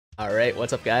All right,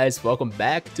 what's up guys? Welcome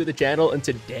back to the channel, and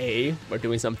today we're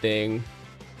doing something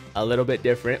a little bit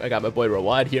different. I got my boy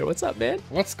Rawaad here. What's up, man?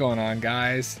 What's going on,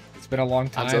 guys? It's been a long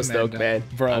time. I'm so stoked, man.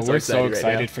 Bro, we're so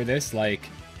excited for this. Like,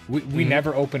 we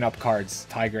never open up cards,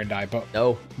 Tiger and I, but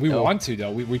we want to,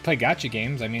 though. We play gacha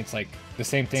games. I mean, it's like the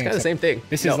same thing. It's kind of the same thing.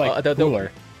 This is like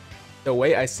cooler. The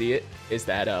way I see it is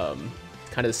that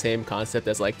kind of the same concept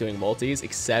as like doing multis,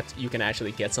 except you can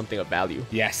actually get something of value.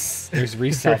 Yes, there's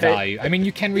resale value. I mean,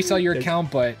 you can resell your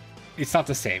account, but it's not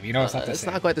the same. You know, it's not the same. It's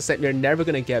not quite the same. You're never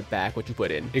gonna get back what you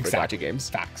put in for gacha games.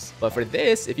 Facts. But for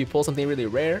this, if you pull something really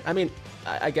rare, I mean,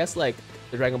 I guess like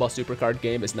the Dragon Ball Super card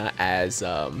game is not as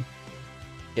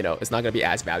you know, it's not gonna be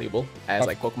as valuable as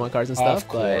like Pokemon cards and stuff. Of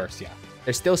course, yeah.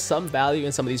 There's still some value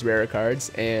in some of these rarer cards,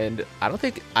 and I don't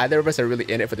think either of us are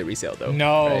really in it for the resale, though.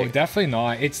 No, right? Definitely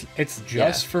not. It's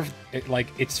just for it, like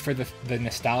it's for the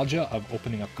nostalgia of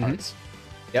opening up cards.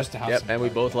 Just to have and we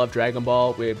both love Dragon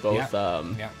Ball. We both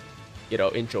you know,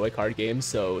 enjoy card games,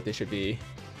 so this should be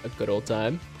a good old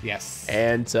time. Yes.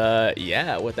 And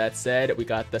yeah, with that said, we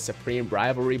got the Supreme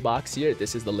Rivalry box here.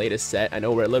 This is the latest set. I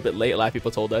know we're a little bit late. A lot of people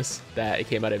told us that it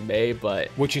came out in May, but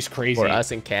which is crazy for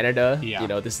us in Canada. You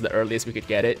know, this is the earliest we could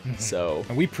get it. So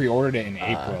and we pre-ordered it in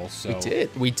April. So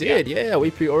we did. Yeah,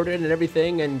 we pre-ordered it and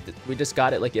everything, and we just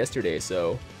got it like yesterday.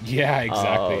 So yeah,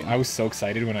 exactly. I was so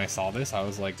excited when I saw this. I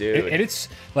was like, dude, it's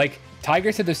like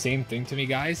Tiger said the same thing to me,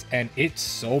 guys, and it's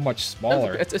so much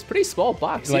smaller. It's a pretty small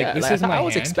box. Like this is my I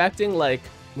was expecting like.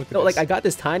 No, like I got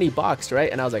this tiny box, right?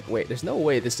 And I was like, wait, there's no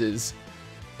way this is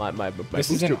my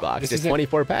booster box. It's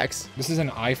 24 packs. This is an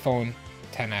iPhone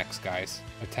 10X, guys.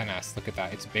 A 10S. Look at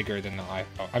that. It's bigger than the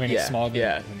iPhone. I mean, it's smaller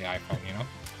than the iPhone, you know?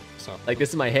 So like this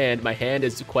is my hand. My hand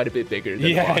is quite a bit bigger than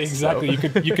the box, exactly.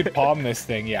 So. You could palm this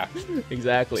thing,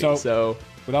 Exactly. So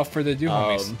without further ado,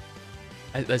 homies,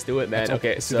 let's do it, man.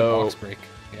 Okay, let's do the box break.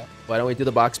 Yeah. Why don't we do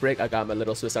the box break? I got my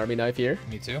little Swiss Army knife here.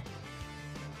 Me too.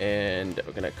 And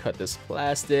we're gonna cut this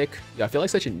plastic. Yeah, I feel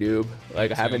like such a noob.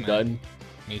 Like I haven't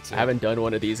done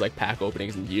one of these like pack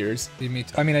openings in years. Me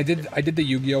too. I mean, I did the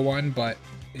Yu-Gi-Oh one, but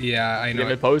yeah, I know. You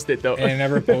didn't post it though. And I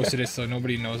never posted it, so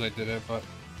nobody knows I did it. But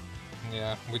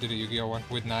yeah, we did a Yu-Gi-Oh one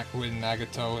with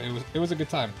Nagato. It was a good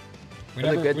time. We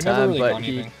never really got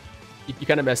anything. You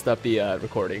kind of messed up the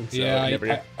recording. So yeah,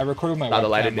 I recorded my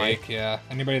webcam mic. Yeah,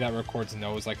 anybody that records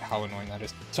knows like how annoying that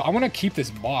is. So I want to keep this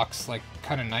box like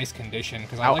kind of nice condition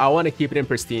because I want to keep it in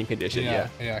pristine condition. Yeah,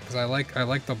 because I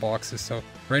like the boxes. So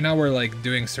right now we're like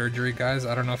doing surgery, guys.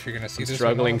 I don't know if you're gonna see this.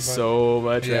 Struggling so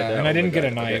much. Yeah, right now. And I didn't get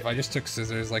a knife. I just took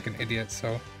scissors like an idiot.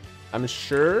 So I'm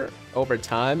sure over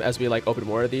time, as we like open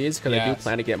more of these, because I do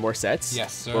plan to get more sets.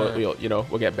 Yes, sir.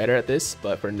 We'll get better at this.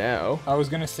 But for now, I was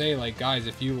gonna say, like, guys,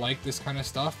 if you like this kind of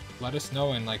stuff, let us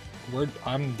know, and like,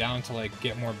 I'm down to like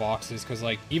get more boxes, because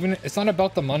like, even it's not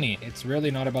about the money. It's really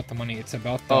not about the money. It's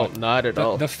about not at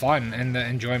all. The fun and the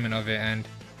enjoyment of it, and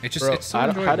it just it's so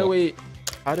enjoyable.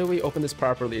 How do we open this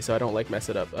properly so I don't like mess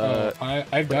it up?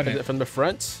 I've done it from the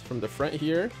front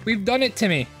here. We've done it,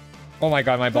 Timmy. Oh my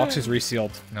god, my box is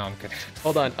resealed. No, I'm kidding.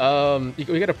 Hold on.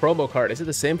 We got a promo card. Is it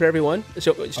the same for everyone?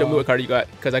 Show me what card you got,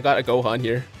 because I got a Gohan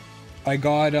here. I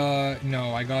got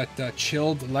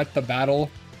chilled. Let the battle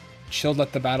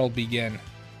begin.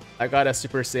 I got a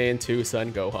Super Saiyan 2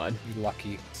 Son Gohan. You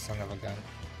lucky son of a gun.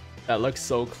 That looks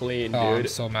so clean, dude. I'm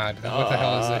so mad. What the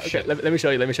hell is this shit? Let me show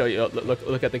you.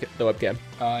 Look at the webcam.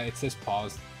 It says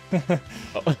paused.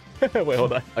 Wait,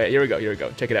 hold on. Okay, here we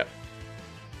go. Check it out.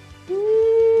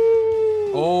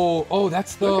 Oh,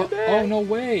 that's the. Oh, no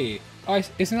way.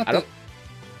 Isn't that the?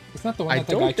 It's not the one that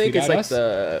the guy I don't think it's like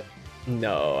the.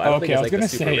 No, I don't think it's like the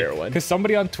super rare one. Because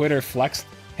somebody on Twitter flexed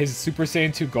his Super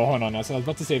Saiyan 2 Gohan on us. I was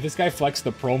about to say, if this guy flexed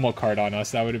the promo card on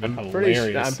us, that would have been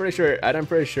hilarious. I'm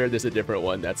pretty sure there's a different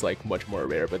one that's like much more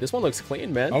rare, but this one looks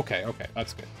clean, man. Okay,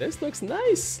 that's good. This looks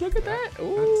nice. Look at that.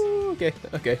 Ooh,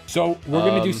 okay. So we're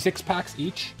gonna do 6 packs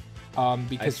each,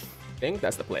 because. I think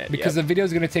that's the plan. Because the video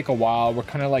is going to take a while. We're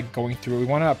kind of like going through. We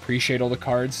want to appreciate all the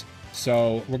cards.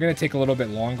 So we're going to take a little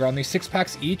bit longer on these 6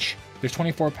 packs each. There's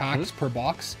 24 packs per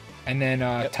box. And then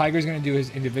Tiger's going to do his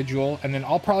individual. And then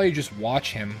I'll probably just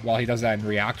watch him while he does that and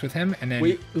react with him. And then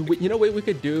we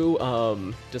could do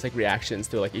just like reactions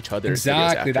to like each other's.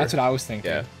 Exactly. That's what I was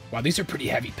thinking. Yeah. Wow, these are pretty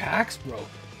heavy packs, bro.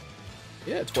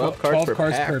 Yeah, 12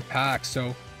 cards per pack. So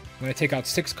I'm going to take out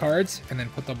 6 cards and then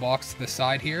put the box to the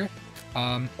side here.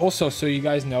 Also, so you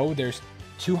guys know, there's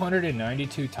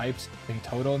 292 types in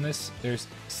total in this. There's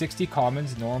 60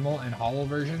 commons, normal and holo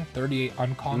version, 38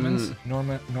 uncommons,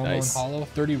 normal and holo,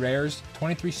 30 rares,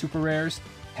 23 super rares,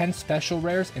 10 special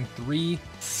rares, and 3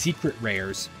 secret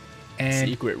rares. And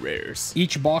secret rares.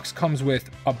 Each box comes with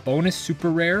a bonus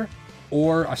super rare,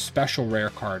 or a special rare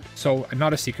card. So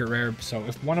not a secret rare. So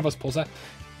if one of us pulls that,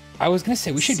 I was gonna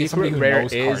say we should get somebody who rare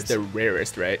knows is cards. the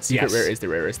rarest, right? Secret Yes. rare is the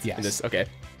rarest. Yes. In this, okay.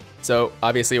 So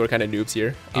obviously we're kind of noobs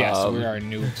here. Yeah, so we are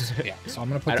noobs. Yeah. So I'm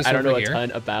gonna put this I don't over know here. a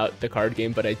ton about the card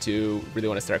game, but I do really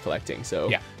want to start collecting. So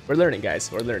Yeah. we're learning,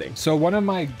 guys. We're learning. So one of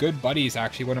my good buddies,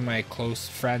 actually, one of my close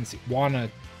friends, won a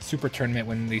super tournament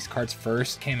when these cards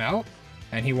first came out,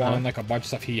 and he won like a bunch of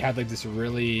stuff. He had like this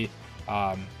really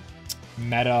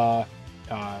meta,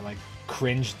 like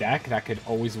cringe deck that could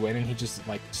always win, and he just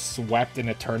like swept in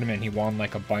a tournament. He won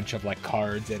like a bunch of like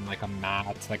cards and like a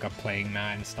mat, like a playing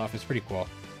mat and stuff. It's pretty cool.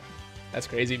 That's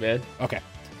crazy, man. Okay.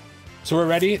 So we're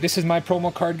ready. This is my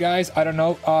promo card, guys. I don't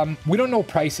know. We don't know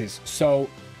prices. So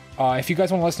if you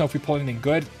guys want to let us know if we pull anything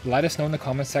good, let us know in the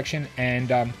comment section.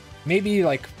 And maybe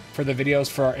like for the videos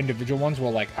for our individual ones,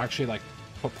 we'll like actually like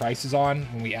put prices on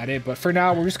when we edit. But for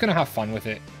now, we're just going to have fun with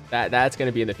it. That's going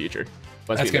to be in the future.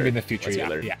 That's going to be in the future.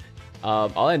 Yeah.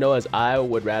 All I know is I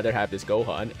would rather have this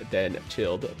Gohan than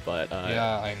Chilled, but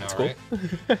yeah, I know, it's cool.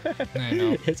 Right? I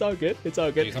know. It's all good. It's all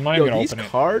good. Jeez, I'm not even gonna open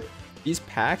it. These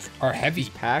packs are heavy. These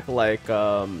pack like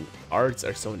arts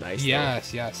are so nice.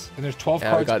 Yes, yes. And there's 12 we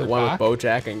cards got per one pack. with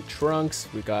Bojack and Trunks.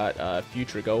 We got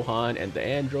Future Gohan and the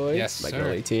androids. Yes, like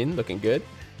sir. 18, looking good.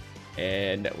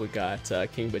 And we got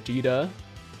King Vegeta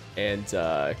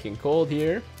and King Cold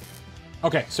here.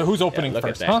 Okay, so who's opening look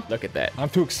first? at that. Huh? Look at that. I'm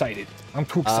too excited. I'm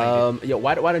too excited. Yo,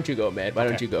 why don't you go, man? Why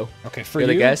don't you go? Okay, for You're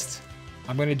you, the guest.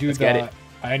 I'm gonna do Let's get the it.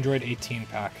 Android 18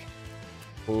 pack.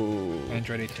 Ooh.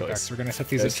 Android 18 choice. packs. We're gonna set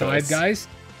these Good aside, choice. guys.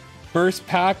 First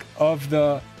pack of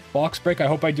the box break. I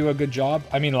hope I do a good job.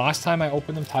 I mean, last time I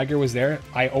opened them, Tiger was there.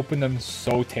 I opened them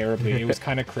so terribly. It was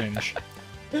kind of cringe.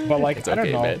 But like, It's I don't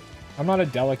okay, know. man. I'm not a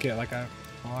delicate. Like I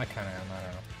kind of am. I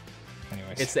don't know.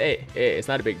 Anyways, It's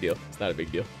not a big deal. It's not a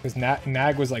big deal. because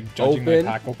Nag was like judging my Open.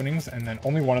 pack openings, and then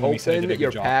only one of them he said I did a Open your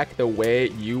good job. pack the way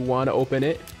you want to open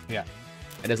it, Yeah.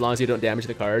 and as long as you don't damage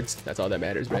the cards, that's all that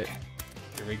matters, right? Okay.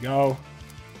 Here we go.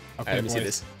 Okay, Alright, let me see boys.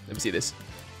 this. Let me see this.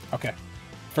 Okay.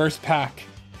 First pack.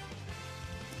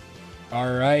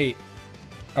 All right.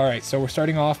 All right. So we're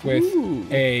starting off with Ooh.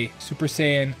 a Super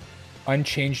Saiyan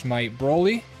Unchanged Might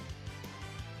Broly.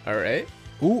 All right.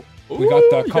 Ooh. We got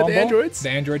the you combo. the androids. The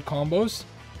android combos.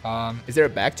 Is there a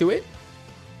back to it?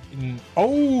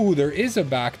 Oh, there is a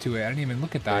back to it. I didn't even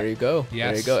look at that. There you go. There you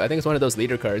Yes. go. I think it's one of those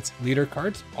leader cards. Leader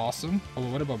cards. Awesome. Oh,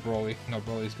 what about Broly? No,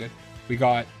 Broly's good. We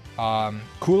got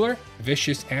Cooler,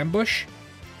 Vicious Ambush.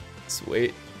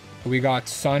 Sweet. We got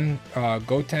Sun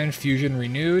Goten Fusion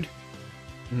Renewed.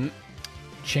 Mhm.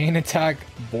 Chain Attack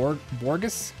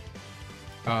Borgus.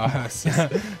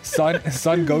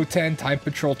 Sun Goten Time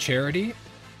Patrol Charity.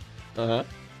 Uh-huh.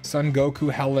 Sun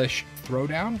Goku Hellish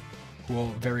Throwdown. Cool,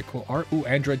 very cool art. Ooh,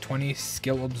 Android 20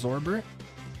 Skill Absorber.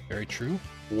 Very true.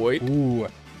 Wait. Ooh,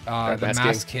 the Mask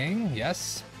Mask King.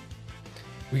 Yes.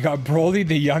 We got Broly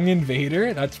the Young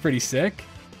Invader. That's pretty sick.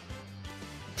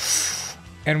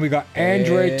 And we got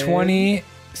Android And- 20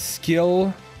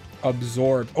 Skill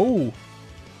Absorb. Oh,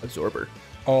 Absorber.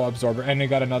 Absorber. And we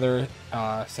got another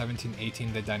 17,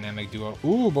 18, the Dynamic Duo.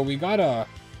 Ooh, but we got a...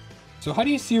 So how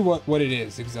do you see what it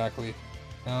is exactly?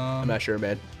 I'm not sure,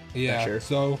 man. Yeah, Not sure.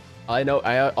 so... All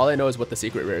I know is what the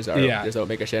secret rares are. Yeah. There's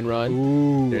Omega Shenron.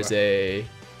 Ooh. There's a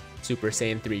Super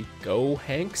Saiyan 3 Go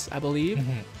Hanks, I believe.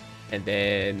 Mhm. And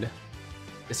then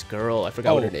this girl, I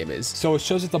forgot what her Oh. name is. So it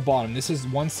shows at the bottom. This is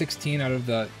 116 out of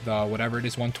the whatever it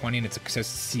is, 120, and it says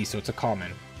C, so it's a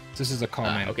common. So this is a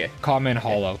common. Okay. Common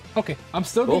hollow. Okay. I'm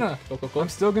still Cool. gonna Cool. I'm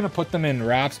still gonna put them in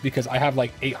wraps because I have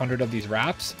like 800 of these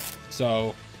wraps.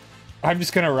 So I'm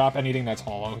just gonna wrap anything that's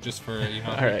hollow just for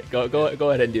All right, go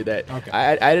ahead and do that. Okay.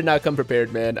 I did not come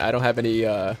prepared, man. I don't have any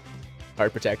heart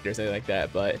protectors, anything like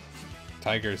that. But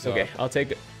Tiger's okay, I'll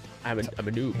take it. I'm a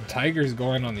noob. Tiger's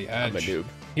going on the edge. I'm a noob.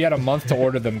 He had a month to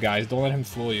order them, guys. Don't let him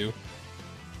fool you.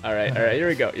 All right. Here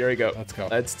we go. Let's go.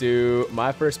 Let's do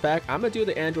my first pack. I'm gonna do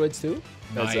the androids too.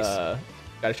 'Cause, Nice.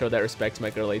 Gotta show that respect to my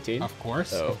girl 18. Of course.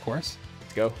 So- Of course.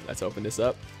 Let's go. Let's open this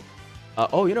up.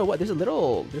 Oh, you know what? There's a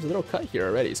little cut here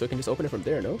already, so I can just open it from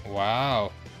there. No.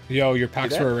 Wow. Yo, your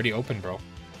packs that? were already open, bro.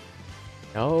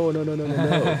 No.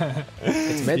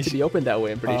 It's meant to be opened that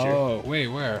way. I'm pretty sure. Oh, wait,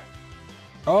 where?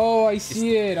 Oh, I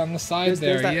see it on the side There's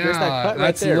there. that- Yeah, there's that cut right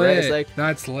that's there, lit. right? It's like-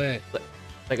 That's lit.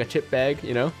 Like a chip bag,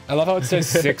 you know. I love how it says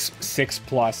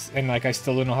 6+, and like I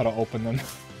still don't know how to open them.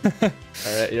 All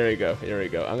right, here we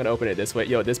go. I'm gonna open it this way.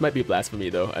 Yo, this might be blasphemy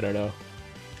though. I don't know.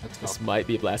 This might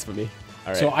be blasphemy.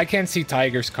 All right. So I can't see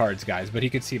Tiger's cards, guys, but he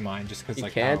could see mine just because you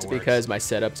like can't how it works. because my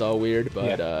setup's all weird,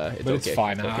 but it's but okay. it's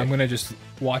fine. It's okay. I'm gonna just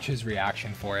watch his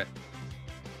reaction for it.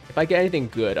 If I get anything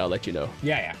good, I'll let you know.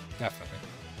 Yeah, definitely.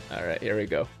 All right, here we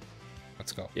go.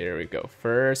 Let's go. Here we go.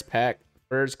 First pack,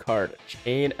 first card,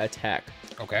 Chain Attack.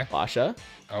 Okay. Fasha.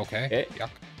 Okay. Okay. Yuck.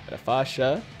 Got a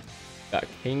Fasha. Got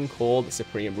King Cold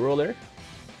Supreme Ruler.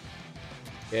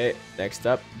 Okay, next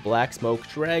up, Black Smoke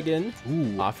Dragon.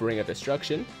 Ooh. Offering of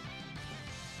Destruction.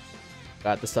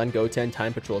 Got the Sun Goten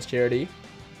Time Patrol's Charity.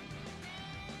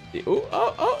 Ooh,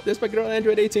 oh, there's my girl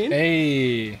Android 18.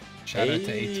 Hey. Shout out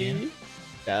to 18.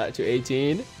 Shout out to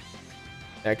 18.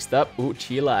 Next up,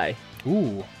 Chilai.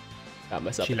 Ooh. Got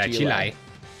myself a Chilai.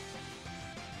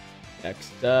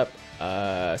 Next up,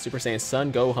 Super Saiyan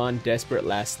Sun Gohan Desperate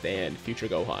Last Stand, Future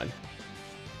Gohan.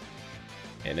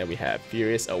 And then we have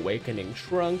Furious Awakening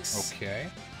Trunks. Okay.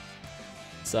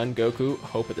 Son Goku,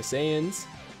 Hope of the Saiyans.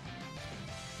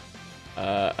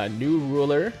 A new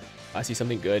ruler. I see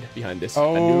something good behind this.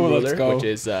 Oh, a new ruler, let's go. which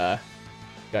is got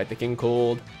the King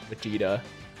Cold, Vegeta,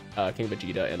 King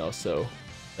Vegeta, and also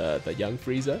the young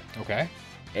Frieza. Okay.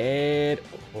 And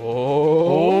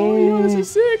yo, this is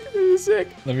sick. This is sick.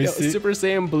 Let me see. Super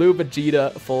Saiyan Blue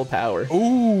Vegeta full power.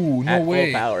 Ooh, no At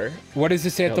way. full power. What does it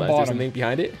say at the Is there bottom? something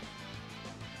behind it?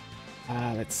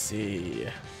 Let's see.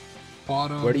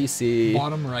 Bottom. Where do you see?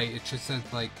 Bottom right. It just says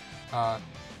like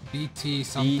BT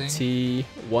something. BT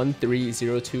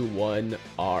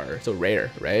 13021R. So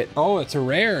rare, right? Oh, it's a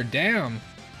rare. Damn.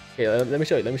 Okay, let me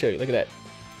show you. Let me show you. Look at that.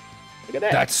 Look at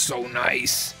that. That's so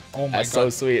nice. Oh my That's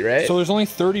god. so sweet, right? So there's only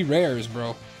 30 rares,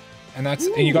 bro. And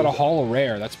and you got a holo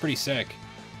rare. That's pretty sick.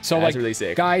 So That's like really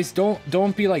sick. guys,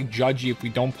 don't be like judgy if we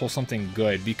don't pull something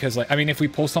good, because like I mean if we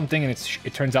pull something and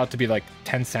it turns out to be like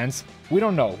 10 cents, we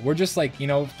don't know. We're just like, you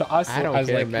know, to us I don't as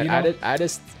care, like, man. you know, I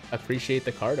just appreciate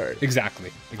the card art.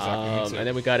 Exactly. Me too. And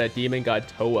then we got a Demon God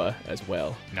Toa as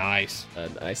well. Nice. A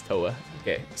nice Toa.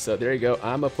 Okay, so there you go.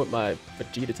 I'm gonna put my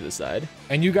Vegeta to the side.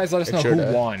 And you guys let us know Make sure who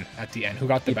to won at the end, who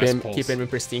got the Keep best him, pulls. keep him in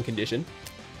pristine condition.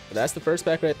 But that's the first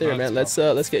pack right there, man. Let's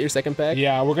Let's get your second pack.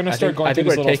 Yeah, we're gonna I start think- going I through think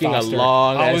this we're a little taking a faster.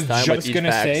 long I ass was time just with each gonna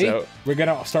pack, say so- we're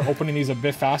gonna start opening these a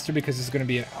bit faster because it's gonna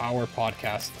be an hour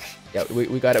podcast. Yeah,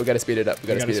 we got to speed it up. We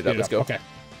got to speed it up. Let's go. Okay,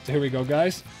 so here we go,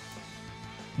 guys.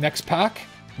 Next pack,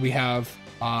 we have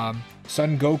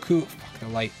Son Goku. Fuck the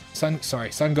light. Son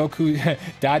Goku,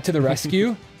 Dad to the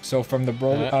Rescue. So from the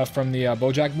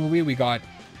BoJack movie, we got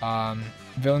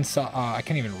villain. I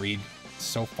can't even read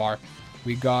so far.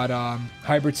 We got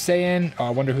Hybrid Saiyan. I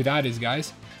wonder who that is,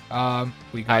 guys. We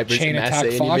got Hybrid Chain Mass Attack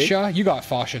Saiyan, you mean? Fasha. You got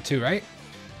Fasha too, right?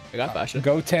 I got Fasha.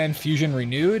 Goten Fusion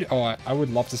Renewed. Oh, I would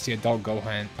love to see Adult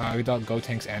Gohan. Adult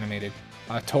Gotenks animated.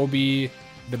 Toby,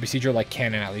 the Besieger like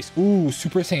canon at least. Ooh,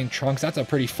 Super Saiyan Trunks. That's a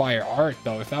pretty fire art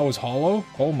though. If that was hollow,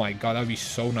 oh my god, that'd be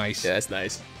so nice. Yeah, that's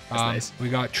nice. That's nice. We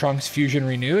got Trunks Fusion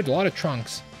Renewed. A lot of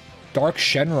Trunks. Dark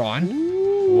Shenron.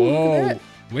 Ooh, look Whoa. at that.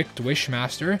 Wicked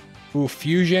Wishmaster. Ooh,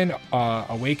 Fusion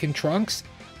Awakened Trunks.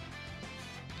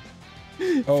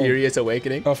 Oh, Furious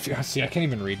Awakening. Oh, see, I can't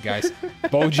even read, guys.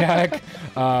 BoJack,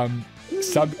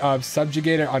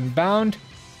 Subjugator Unbound.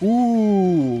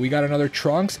 Ooh, we got another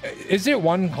Trunks. Is it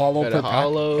one hollow Got per a pack?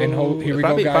 hollow. And here we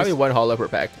probably, go, guys. Probably one hollow per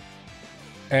pack.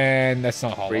 And that's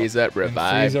not hollow. Frieza And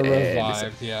Revived. Frieza and-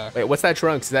 Revived, yeah. Wait, what's that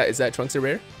Trunks? Is that Trunks a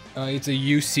rare? It's a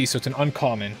UC, so it's an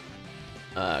uncommon.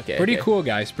 Okay. Pretty okay. cool,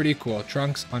 guys. Pretty cool.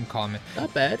 Trunks uncommon.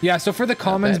 Not bad. Yeah. So for the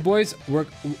commons, bad. boys,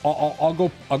 I'll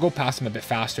go past them a bit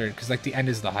faster because like the end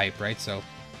is the hype, right? So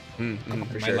For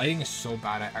my sure. lighting is so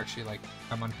bad. I actually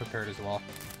I'm unprepared as well.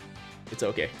 It's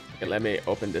okay. Okay, let me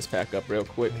open this pack up real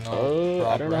quick. No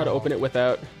I don't know how to problem. open it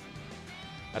without.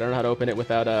 I don't know how to open it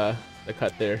without the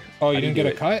cut there. Oh, How you do didn't do get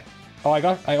a it? cut? Oh,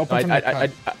 I opened from the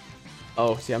cut.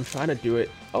 Oh, see, I'm trying to do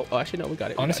it. Oh, actually, no, we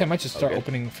got it. we Honestly, I got might it. just start Okay.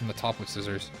 opening from the top with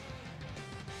scissors.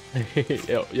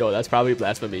 yo, that's probably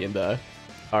blasphemy in the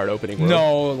hard opening world.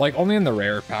 No, like only in the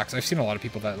rare packs. I've seen a lot of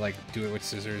people that like do it with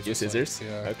scissors. Use just, like, scissors?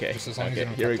 yeah. Okay, Just as long as okay, you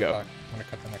don't here cut we the go. back. I'm gonna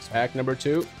cut the next one. Pack number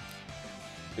 2.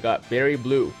 We got Berry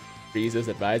Blue, Frieza's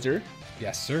advisor.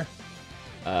 Yes, sir.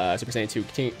 Super Saiyan 2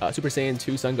 Super Saiyan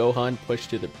 2 Son Gohan pushed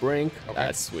to the brink. Okay.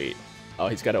 That's sweet. Oh,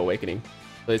 he's got Awakening.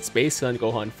 So it's Space Son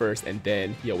Gohan first, and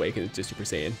then he awakens to Super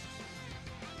Saiyan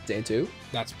 2.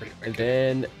 That's pretty And quick.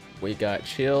 then we got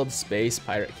Chilled Space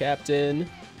Pirate Captain.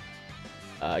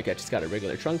 Just got a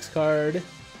regular Trunks card.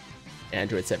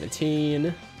 Android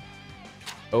 17.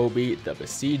 Obi the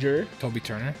Besieger. Toby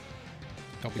Turner.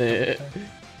 Toby Turner.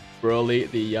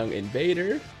 Broly the Young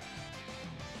Invader.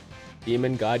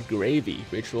 Demon God Gravy.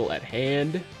 Ritual at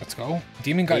hand. Let's go.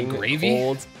 Demon got King gravy.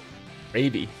 Cold's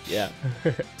Gravy, yeah.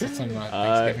 That's some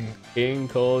Thanksgiving. King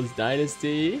Cold's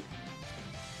Dynasty.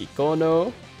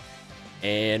 Ikono.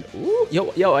 And ooh,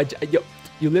 yo,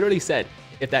 you literally said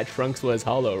if that Trunks was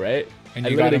hollow, right? And I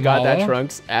you got literally him got that hollow?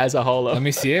 Trunks as a hollow. Let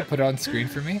me see it. Put it on screen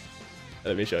for me.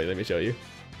 Let me show you.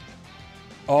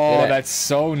 Oh, that's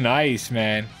so nice,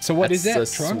 man. So what is that?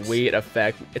 That's a Trunks? sweet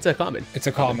effect. It's a common. It's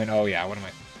a common. Oh yeah, what am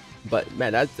I? But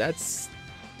man, that's nice.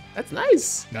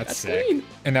 That's sick. clean.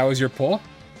 And that was your pull?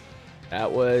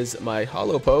 That was my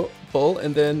hollow pull,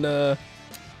 and then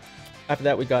after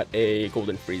that we got a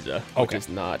golden Frieza, which is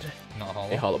not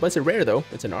hollow. a hollow, but it's a rare though.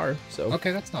 It's an R. So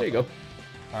okay, that's not. There you bad. go.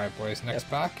 All right, boys. Next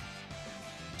pack.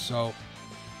 So,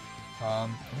 let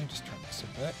me just turn this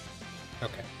a bit.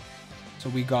 Okay. So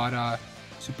we got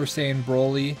Super Saiyan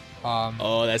Broly.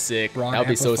 Oh, that's sick. Braun That would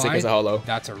be so sick as a hollow.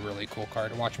 That's a really cool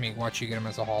card. Watch you get him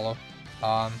as a hollow.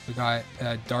 We got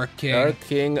Dark King. Dark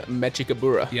King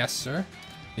Mechikabura. Yes, sir.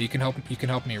 You can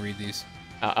help me read these.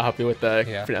 I'll help you with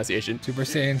the pronunciation. Super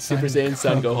Saiyan Sun. Super Saiyan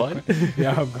Sun Gohan.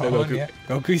 Yeah, Gohan. Goku. Yeah,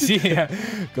 Goku. Yeah,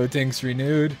 Gotenks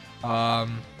renewed.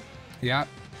 Yeah.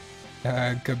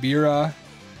 Kabira.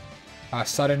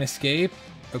 Sudden escape.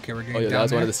 Okay, we're getting down that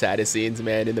was there. one of the saddest scenes,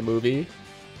 man, in the movie.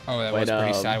 Oh, that was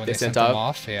pretty sad when they sent him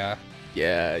off. Yeah.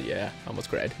 Yeah. Almost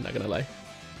cried. Not gonna lie.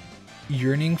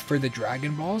 Yearning for the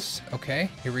Dragon Balls. Okay,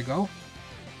 here we go.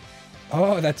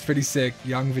 Oh, that's pretty sick.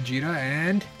 Young Vegeta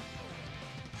and...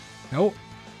 Nope.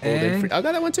 And... I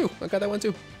got that one too.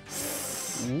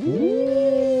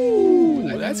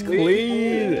 Ooh, that's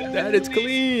clean. That is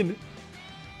clean.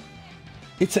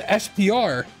 It's a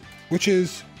SPR, which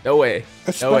is... No way.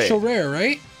 A special rare,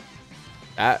 right?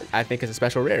 I think it's a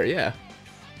special rare, yeah.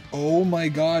 Oh my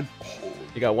god.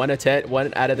 You got 1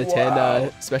 out of the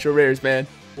 10 special rares, man.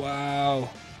 Wow.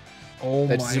 Oh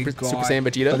That's my Super god. Saiyan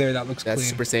Vegeta. Oh, there, that looks clean. That's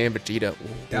Super Saiyan Vegeta. Ooh.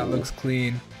 That looks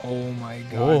clean. Oh my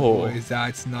god, boys.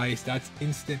 That's nice. That's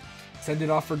instant. Send it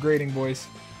off for grading, boys.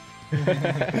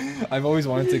 I've always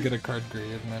wanted to get a card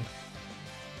graded, man.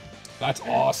 That's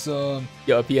awesome.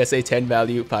 Yo, a PSA 10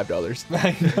 value,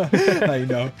 $5. I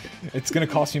know. It's going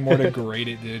to cost me more to grade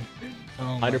it, dude.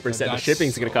 Oh 100%. The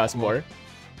shipping's going to cost more.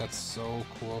 That's so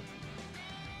cool.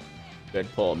 Good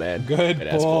pull, man. Good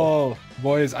pull.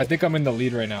 Boys, I think I'm in the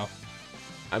lead right now.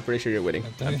 I'm pretty sure you're winning.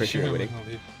 I'm pretty sure you're winning.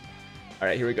 All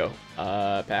right, here we go.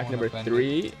 Pack number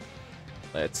 3.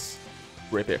 Let's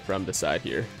rip it from the side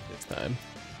here this time.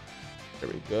 There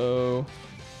we go.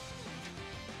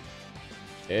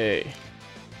 Hey.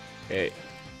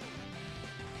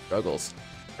 Struggles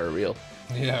are real.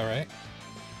 Yeah, right?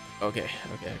 Okay,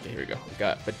 here we go. We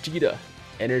got Vegeta,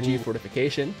 Energy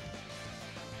Fortification.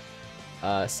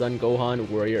 Son Gohan,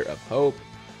 Warrior of Hope.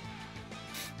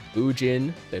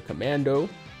 Ujin, the Commando.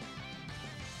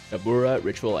 Nabura,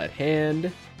 Ritual at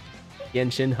Hand.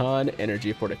 Genshin Han,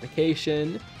 Energy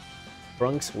Fortification.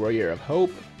 Trunks, Warrior of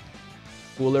Hope.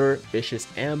 Cooler, Vicious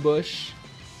Ambush.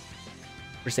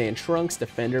 Super Saiyan Trunks,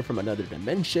 Defender from Another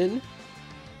Dimension.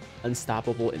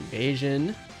 Unstoppable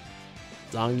Invasion.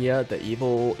 Zanya, the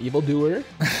Evildoer.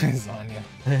 Zanya.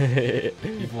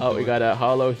 Oh, we got a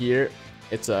hollow here.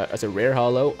 It's a rare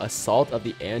hollow, Assault of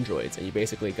the Androids, and you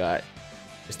basically got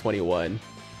just 21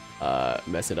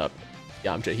 messing up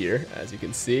Yamcha here, as you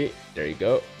can see. There you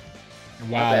go.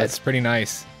 Wow, that's pretty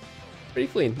nice. Pretty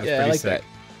clean. That's I like sick. that.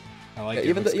 I like it.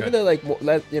 Even the like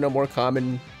more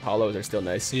common hollows are still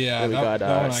nice. Yeah. Then we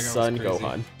got Son crazy.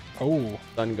 Gohan. Oh.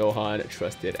 Son Gohan,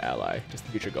 trusted ally, just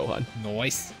the future Gohan.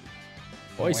 Nice.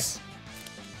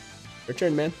 Your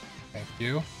turn, man. Thank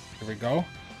you. Here we go.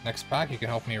 Next pack, you can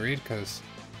help me read because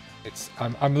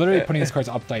I'm literally putting these cards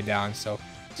upside down. So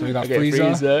we got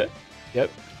Frieza. Yep.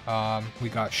 We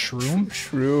got Shroom.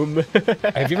 Shroom.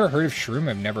 Have you ever heard of Shroom?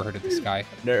 I've never heard of this guy.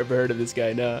 Never heard of this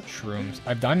guy, no. Shrooms.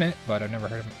 I've done it, but I've never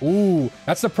heard of him. Ooh,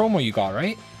 that's the promo you got,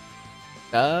 right?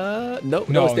 No,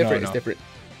 it's different. It's different.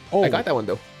 Oh, I got that one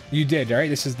though. You did, right?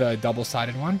 This is the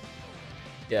double-sided one.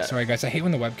 Yeah. Sorry, guys. I hate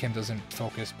when the webcam doesn't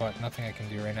focus, but nothing I can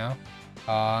do right now.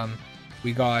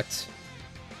 We got...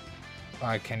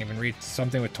 I can't even read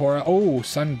something with Tora. Oh,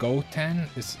 Sun Goten.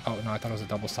 Oh, no, I thought it was a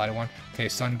double-sided one. Okay,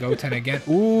 Sun Goten again.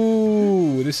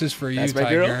 Ooh, this is for you, That's my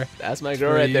Tiger. girl. That's my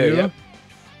girl right there. Yep.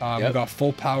 We got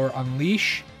Full Power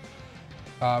Unleash.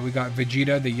 We got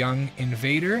Vegeta, the Young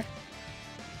Invader.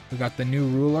 We got the New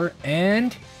Ruler,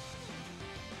 and...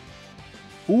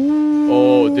 Ooh.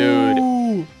 Oh,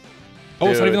 dude. Oh,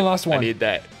 it's not even the last one. I need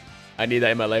that. I need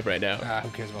that in my life right now. Who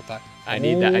cares about that? I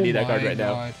need that. I need that card right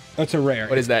now. That's a rare.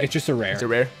 What is that? It's just a rare. It's a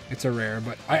rare? It's a rare,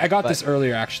 but I got this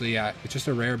earlier, actually, yeah. It's just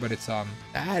a rare, but it's...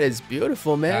 That is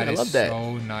beautiful, man. I love that.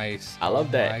 So nice. I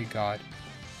love that. Oh, my God.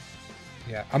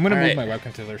 Yeah, I'm going to move my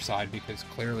webcam to the other side because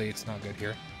clearly it's not good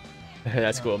here.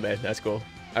 That's cool, man. That's cool.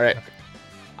 All right. Okay.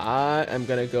 I am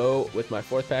going to go with my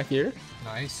 4th pack here.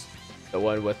 Nice. The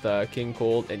one with King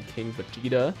Cold and King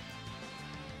Vegeta.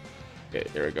 Okay,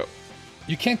 there we go.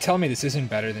 You can't tell me this isn't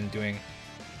better than doing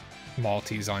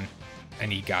Maltese on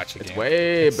any gacha It's game.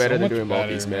 way It's better so than much doing better,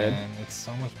 multis, man. It's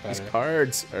so much better. These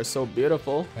cards are so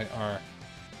beautiful. They are.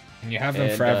 And you have them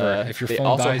And, forever. If your they phone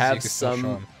also dies, have you can still show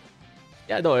some- them.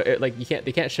 Yeah, no, like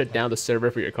they can't shut down the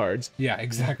server for your cards. Yeah,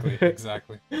 exactly,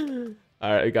 exactly.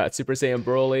 All right, we got Super Saiyan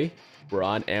Broly,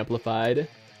 Brawn Amplified,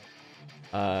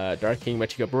 Dark King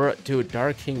Mechikabura. Dude,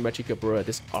 Dark King Mechikabura,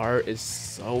 this art is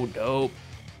so dope.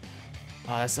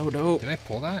 Oh, that's so dope. Did I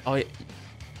pull that? Oh, yeah.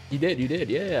 You did,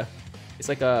 yeah. It's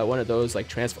like one of those like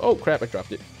transfer. Oh crap, I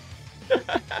dropped it.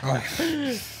 Oh,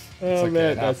 Oh like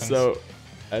man, that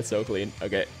that's so clean.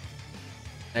 Okay.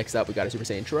 Next up, we got a Super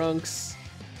Saiyan Trunks.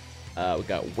 We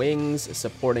got Wings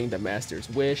supporting the Master's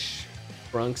Wish.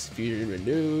 Trunks Fusion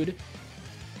Renewed.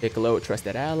 Piccolo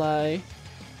Trusted Ally.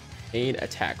 Pain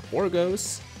Attack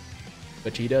Borgos.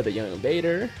 Vegeta the Young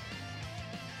Invader.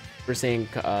 Super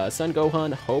Saiyan Sun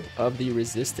Gohan Hope of the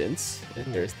Resistance.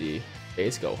 And there's the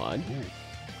base Gohan.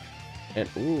 And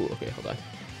okay, hold on.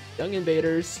 Young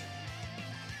Invaders.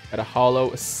 Got a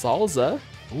hollow Salsa.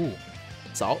 Ooh.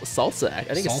 Salsa. I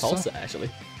think it's Salsa? Salsa actually.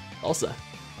 Salsa.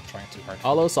 I'm trying too hard.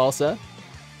 Hollow Salsa.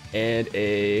 And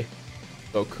a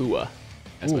Gokua.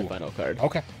 That's my Ooh. final card.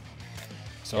 Okay.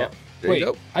 So Yep, there you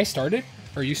wait, go. I started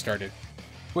or you started?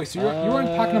 Wait, so you were in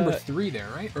pack number 3 there,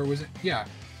 right? Or was it? Yeah.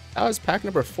 That was pack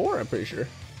number 4, I'm pretty sure.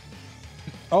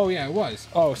 Oh yeah, it was.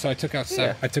 Oh, so I took out 7.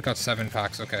 Yeah. I took out 7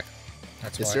 packs. Okay.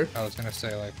 That's Yes, why sir. I was gonna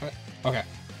say like what? Okay.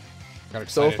 Got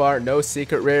So excited. far, no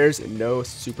secret rares, no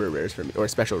super rares for me, or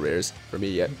special rares for me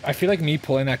yet. I feel like me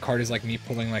pulling that card is like me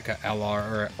pulling like a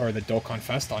LR or the Dokkan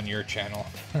Fest on your channel,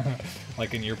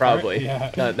 like in your part. Probably.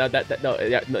 Yeah. No,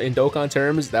 in Dokkan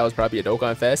terms, that was probably a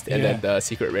Dokkan Fest, and Yeah. then the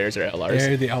secret rares are LRs.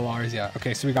 They're the LRs, yeah.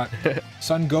 Okay, so we got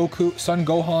Sun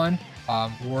Gohan,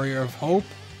 Warrior of Hope.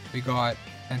 We got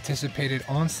Anticipated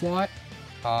Onslaught,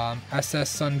 SS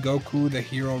Sun Goku, the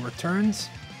Hero Returns,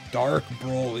 Dark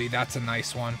Broly, that's a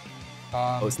nice one.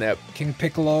 Oh snap! King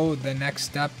Piccolo, the next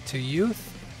step to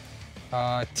youth.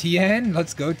 Tien,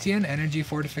 let's go Tien, Energy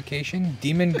Fortification.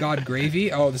 Demon God Gravy.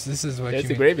 Oh, this is what It's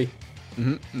you the mean.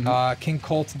 gravy. King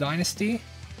Colt Dynasty.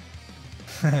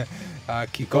 Kikono.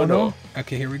 Kikono.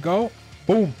 Okay, here we go.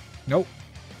 Boom. Nope.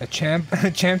 A champ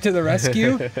to the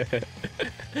rescue.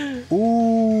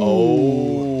 Ooh.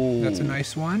 Oh. That's a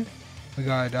nice one. We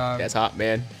got That's hot,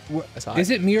 man. That's hot. Is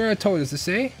it Mira or Toa? Does it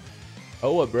say?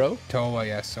 Oh, bro. Toa,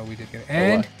 yes, so we did get it.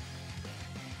 And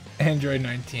Android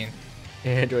 19.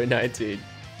 Android 19.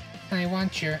 I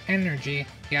want your energy.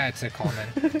 Yeah, it's a common.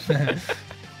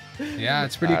 Yeah,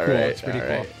 it's pretty All cool. right, It's pretty all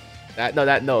cool. right.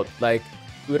 That note, like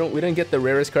we didn't get the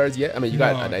rarest cards yet. I mean, you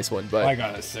got No, a nice one, but I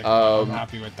got a sick one. I'm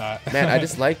happy with that. man, I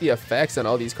just like the effects on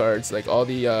all these cards, like all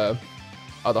the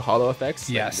hollow effects.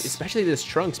 Like, Yes. especially this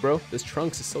Trunks, bro. This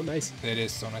Trunks is so nice. It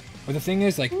is so nice. But the thing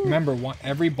is, like, remember,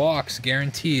 every box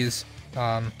guarantees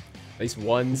At least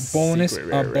one bonus, secret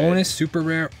rare, right? bonus, super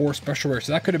rare, or special rare.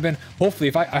 So that could have been. Hopefully,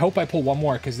 if I hope I pull one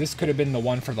more because this could have been the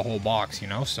one for the whole box, you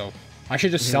know. So I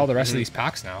should just sell the rest of these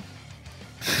packs now.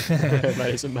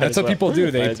 Might That's what people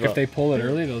do. They Might as if they pull it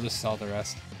early, they'll just sell the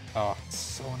rest. Oh, it's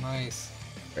so nice.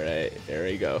 All right, there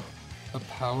we go. The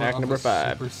power Pack of number a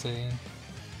 5. Super Saiyan.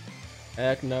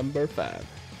 Pack number 5.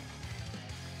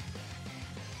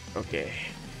 Okay.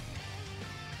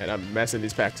 And I'm messing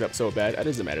these packs up so bad. That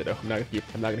doesn't matter though. I'm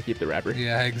not gonna keep the wrapper.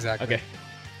 Yeah, exactly. Okay.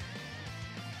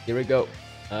 Here we go.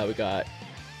 We got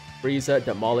Frieza,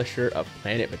 Demolisher of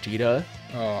Planet Vegeta.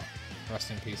 Oh, rest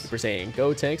in peace. Super Saiyan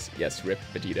Gotenks. Yes, rip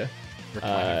Vegeta.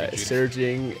 Planet Vegeta.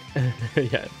 Surging,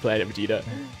 yeah, Planet Vegeta.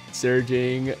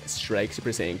 Surging Strike Super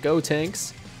Saiyan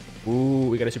Gotenks. Ooh,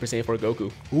 we got a Super Saiyan 4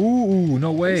 Goku. Ooh,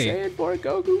 no Super way. Saiyan 4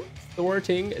 Goku.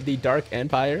 Thwarting the Dark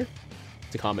Empire.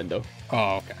 It's a common though.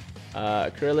 Oh, okay.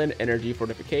 Krillin, Energy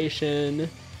Fortification.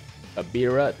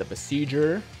 Abira, the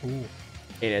Besieger. Ooh.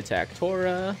 An Attack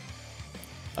Tora.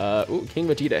 King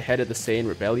Vegeta, Head of the Saiyan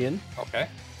Rebellion. Okay.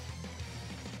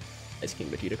 Nice King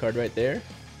Vegeta card right there.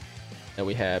 And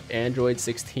we have Android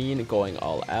 16 going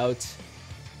all out.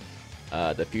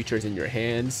 The future's in your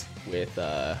hands with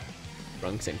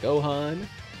Trunks and Gohan.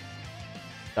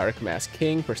 Dark Mask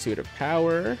King, Pursuit of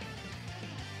Power.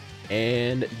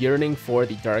 And Yearning for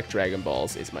the Dark Dragon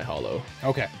Balls is my holo.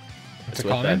 Okay. It's a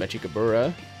With common.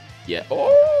 Mechikabura. Yeah.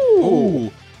 Oh!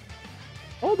 Ooh.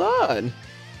 Hold on.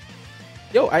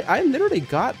 Yo, I literally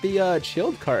got the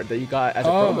chilled card that you got as a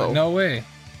Oh, promo. no way.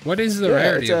 What is the Yeah,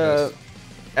 rarity it's of a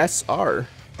this? SR.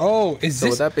 Oh, is So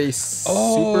this? would that be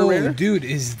Oh, super rare? dude,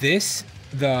 is this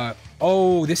the?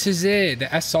 Oh, this is it.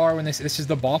 The SR when this is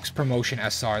the box promotion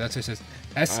SR. That's what it says.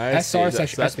 I see. SR So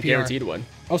that's the SPR. guaranteed one.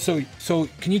 Oh, so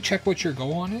can you check what your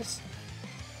Gohan is?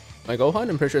 My Gohan,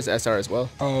 I'm pretty sure it's SR as well.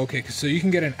 Oh, okay. So you can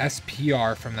get an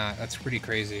SPR from that. That's pretty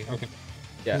crazy. Okay.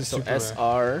 Yeah, This is so super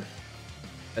rare.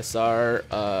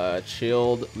 SR,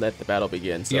 chilled, let the battle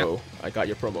begin. So I got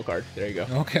your promo card. There you go.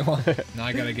 Okay, well, now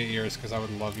I gotta get yours because I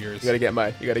would love yours. You gotta get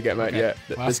mine. You gotta get mine. Okay.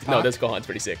 Yeah. Last pack. This Gohan's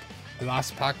pretty sick. The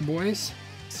last pack, boys.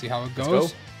 See how it goes.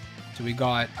 Let's go. So we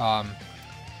got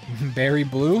Berry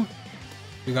Blue.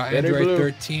 We got Berry Android Blue.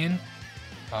 13.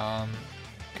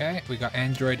 Okay, we got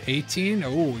Android 18.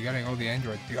 Oh, we got all the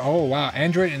Android. Oh wow,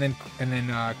 Android and then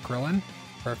Krillin.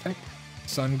 Perfect.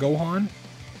 Sun Gohan.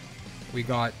 We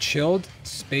got Chilled,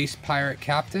 Space Pirate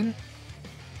Captain,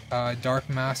 Dark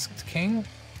Masked King,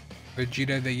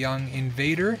 Vegeta the Young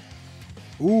Invader.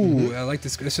 Ooh, I like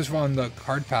this. This is on the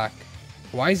card pack.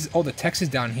 Why is the text is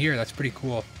down here? That's pretty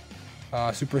cool.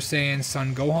 Super Saiyan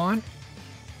Sun Gohan,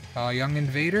 Young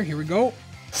Invader. Here we go.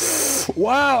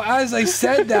 Wow! As I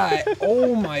said that,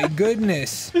 oh my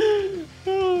goodness.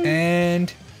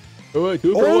 And Oh,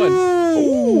 2 for 1.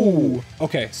 Ooh.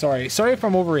 Okay, sorry if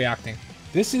I'm overreacting.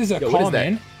 This is a Yo, what is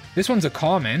common. that? This one's a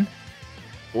common.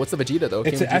 What's the Vegeta though?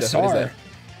 It's King an Vegeta. What is SR.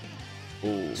 that?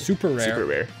 Ooh, Super rare. Super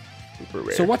rare. Super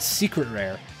rare. So what's secret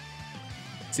rare?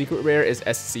 Secret rare is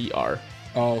SCR.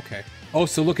 Oh, okay. Oh,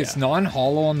 so look, it's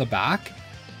non-hollow on the back,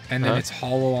 and then Uh-huh. it's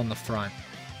hollow on the front.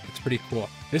 It's pretty cool.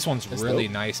 This one's That's really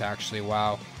dope. nice, actually.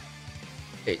 Wow.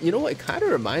 You know what? It kind of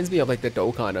reminds me of like the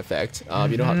Dokkan effect.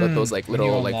 You know how those like When you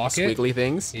little like unlock it? squiggly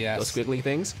things? Yes. Those squiggly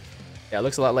things. Yeah, it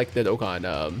looks a lot like the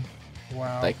Dokkan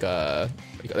Wow.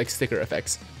 like sticker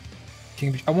effects.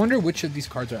 I wonder which of these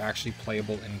cards are actually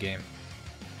playable in game.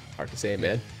 Hard to say,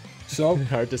 man. So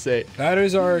Hard to say. that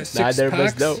is our 6 Neither of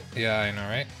us packs. know. Yeah, I know,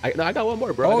 right? I got one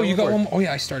more, bro. Oh, you got one. Oh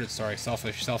yeah, I started. Sorry,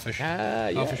 selfish.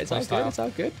 Yeah, Selfish it's all playstyle. good. It's all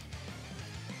good.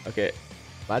 Okay,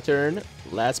 my turn.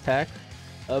 Last pack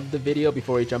of the video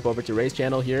before we jump over to Ray's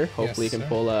channel here. Hopefully, Yes, you can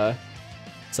sir. pull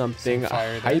something Some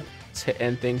fire hype to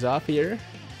end things off here.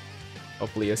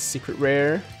 Hopefully, a secret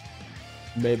rare,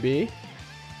 maybe.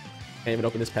 Can't even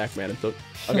open this pack, man. Okay,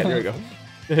 there we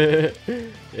go.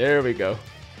 There we go.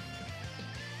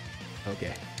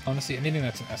 Okay. Honestly, anything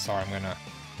that's an SR, I'm gonna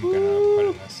put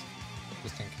in this,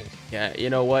 just in case. Yeah, you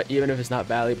know what? Even if it's not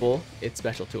valuable, it's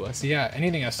special to us. Yeah,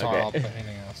 anything SR, Okay. I'll put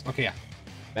anything else. Okay, yeah.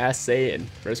 Mass Saiyan.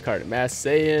 First card, Mass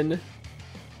Saiyan.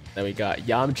 Then we got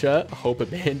Yamcha, Hope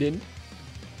Abandoned.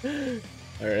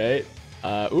 All right.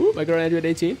 Ooh, my girl Android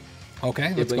 18.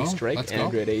 Okay, let's Sibling go. Strike, Let's go.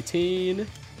 Android 18.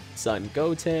 Sun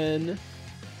Goten.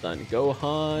 Sun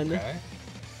Gohan.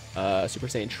 Okay. Super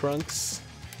Saiyan Trunks.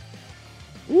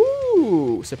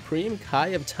 Ooh, Supreme Kai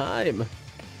of Time.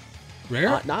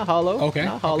 Rare? Not hollow. Okay,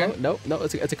 Not hollow. okay. No,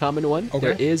 it's a common one. Okay.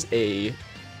 There is a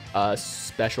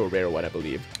special rare one, I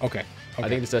believe. Okay. I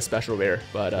think this is a special rare,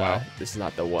 but Wow. this is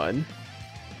not the one.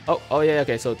 Oh yeah,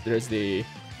 okay. So there's the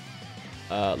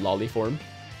lolly form.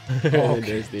 And okay.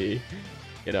 there's the,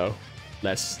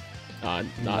 less not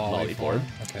lolly form.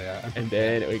 Okay, yeah. And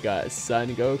then we got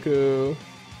Son Goku.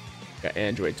 Got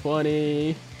Android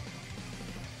 20.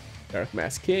 Dark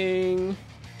Mask King.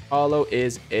 Hollow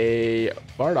is a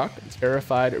Bardock.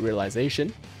 Terrified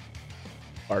Realization.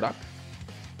 Bardock.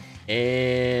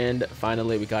 And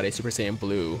finally, we got a Super Saiyan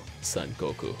Blue Son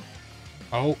Goku.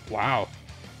 Oh, wow.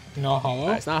 No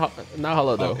hollow? It's not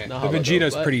hollow though. Okay. Not The hollow,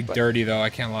 Vegeta's though, pretty but- dirty, though. I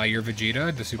can't lie. Your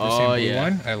Vegeta, the Super Oh, Saiyan Blue yeah.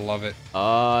 one, I love it.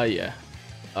 Oh yeah.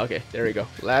 Okay, there we go.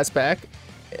 Last pack,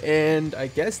 and I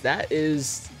guess that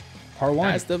is Part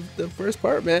 1. that's the first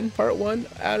part, man. Part 1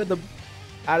 out of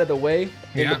the way in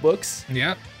Yeah. the books.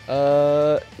 Yeah.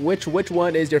 Which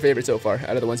one is your favorite so far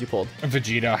out of the ones you pulled?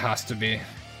 Vegeta has to be.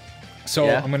 So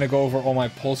Yeah. I'm going to go over all my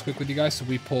pulls quick with you guys. So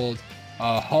we pulled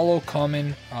hollow,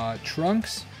 common,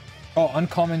 Trunks. Oh,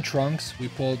 uncommon Trunks. We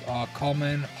pulled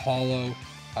common, hollow,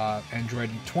 Android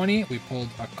 20. We pulled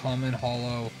a common,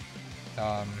 hollow,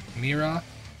 Mira.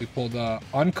 We pulled a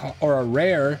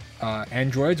rare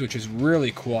androids, which is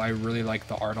really cool. I really like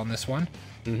the art on this one.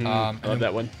 I love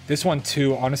that one. This one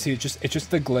too. Honestly, it's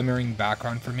just the glimmering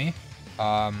background for me.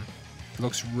 It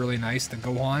looks really nice. The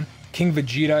Gohan, King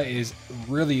Vegeta is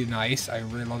really nice. I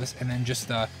really love this. And then just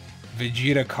the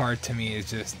Vegeta card to me is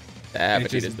just That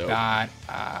it's Vegeta's just dope.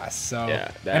 badass. So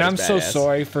Yeah, that and is I'm so badass.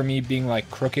 sorry for me being like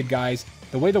crooked, guys.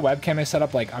 The way the webcam is set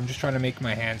up, like I'm just trying to make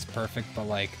my hands perfect, but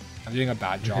like I'm doing a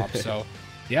bad job. So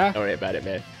yeah. Don't worry about it,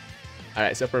 man. All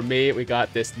right, so for me, we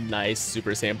got this nice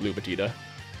Super Saiyan Blue Vegeta,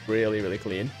 really, really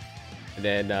clean. And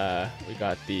then we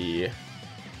got the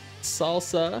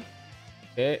Salsa,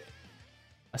 okay,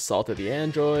 Assault of the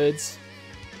Androids,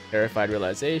 Verified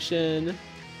Realization,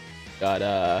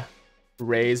 got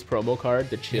Ray's promo card,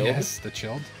 the Chilled, Yes, the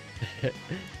chilled.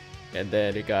 and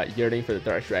then we got Yearning for the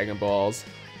Dark Dragon Balls,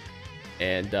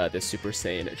 and the Super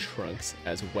Saiyan Trunks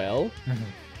as well.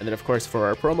 And then, of course, for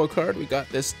our promo card, we got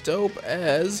this dope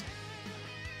as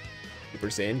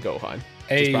Super Saiyan Gohan.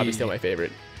 Hey. Which is probably still my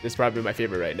favorite. This is probably my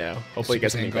favorite right now. Hopefully it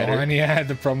gets something better. Gohan, yeah,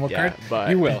 the promo card. But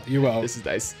you will. This is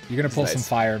nice. You're gonna pull some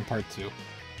fire in part 2.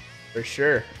 For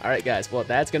sure. All right, guys. Well,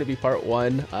 that's going to be part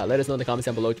 1. Let us know in the comments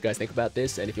down below what you guys think about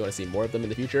this and if you want to see more of them in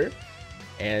the future.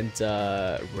 And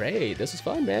Ray, this was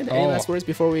fun, man. Any last words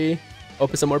before we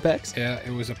open some more packs? Yeah,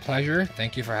 it was a pleasure.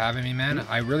 Thank you for having me, man.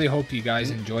 I really hope you guys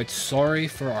enjoyed. Sorry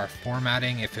for our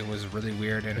formatting if it was really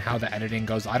weird and how the editing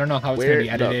goes. I don't know how it's going to be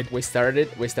edited. Look, we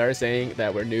started saying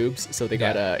that we're noobs, so they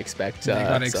gotta expect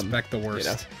expect the worst.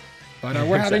 You know. But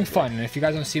we're having fun, and if you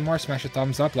guys want to see more, smash a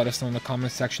thumbs up. Let us know in the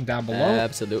comments section down below.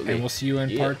 Absolutely. And we'll see you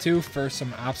in part 2 for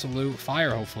some absolute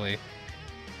fire, hopefully.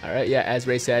 All right, yeah, as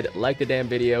Ray said, like the damn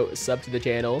video, sub to the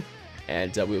channel,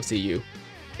 and we will see you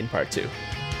in part 2.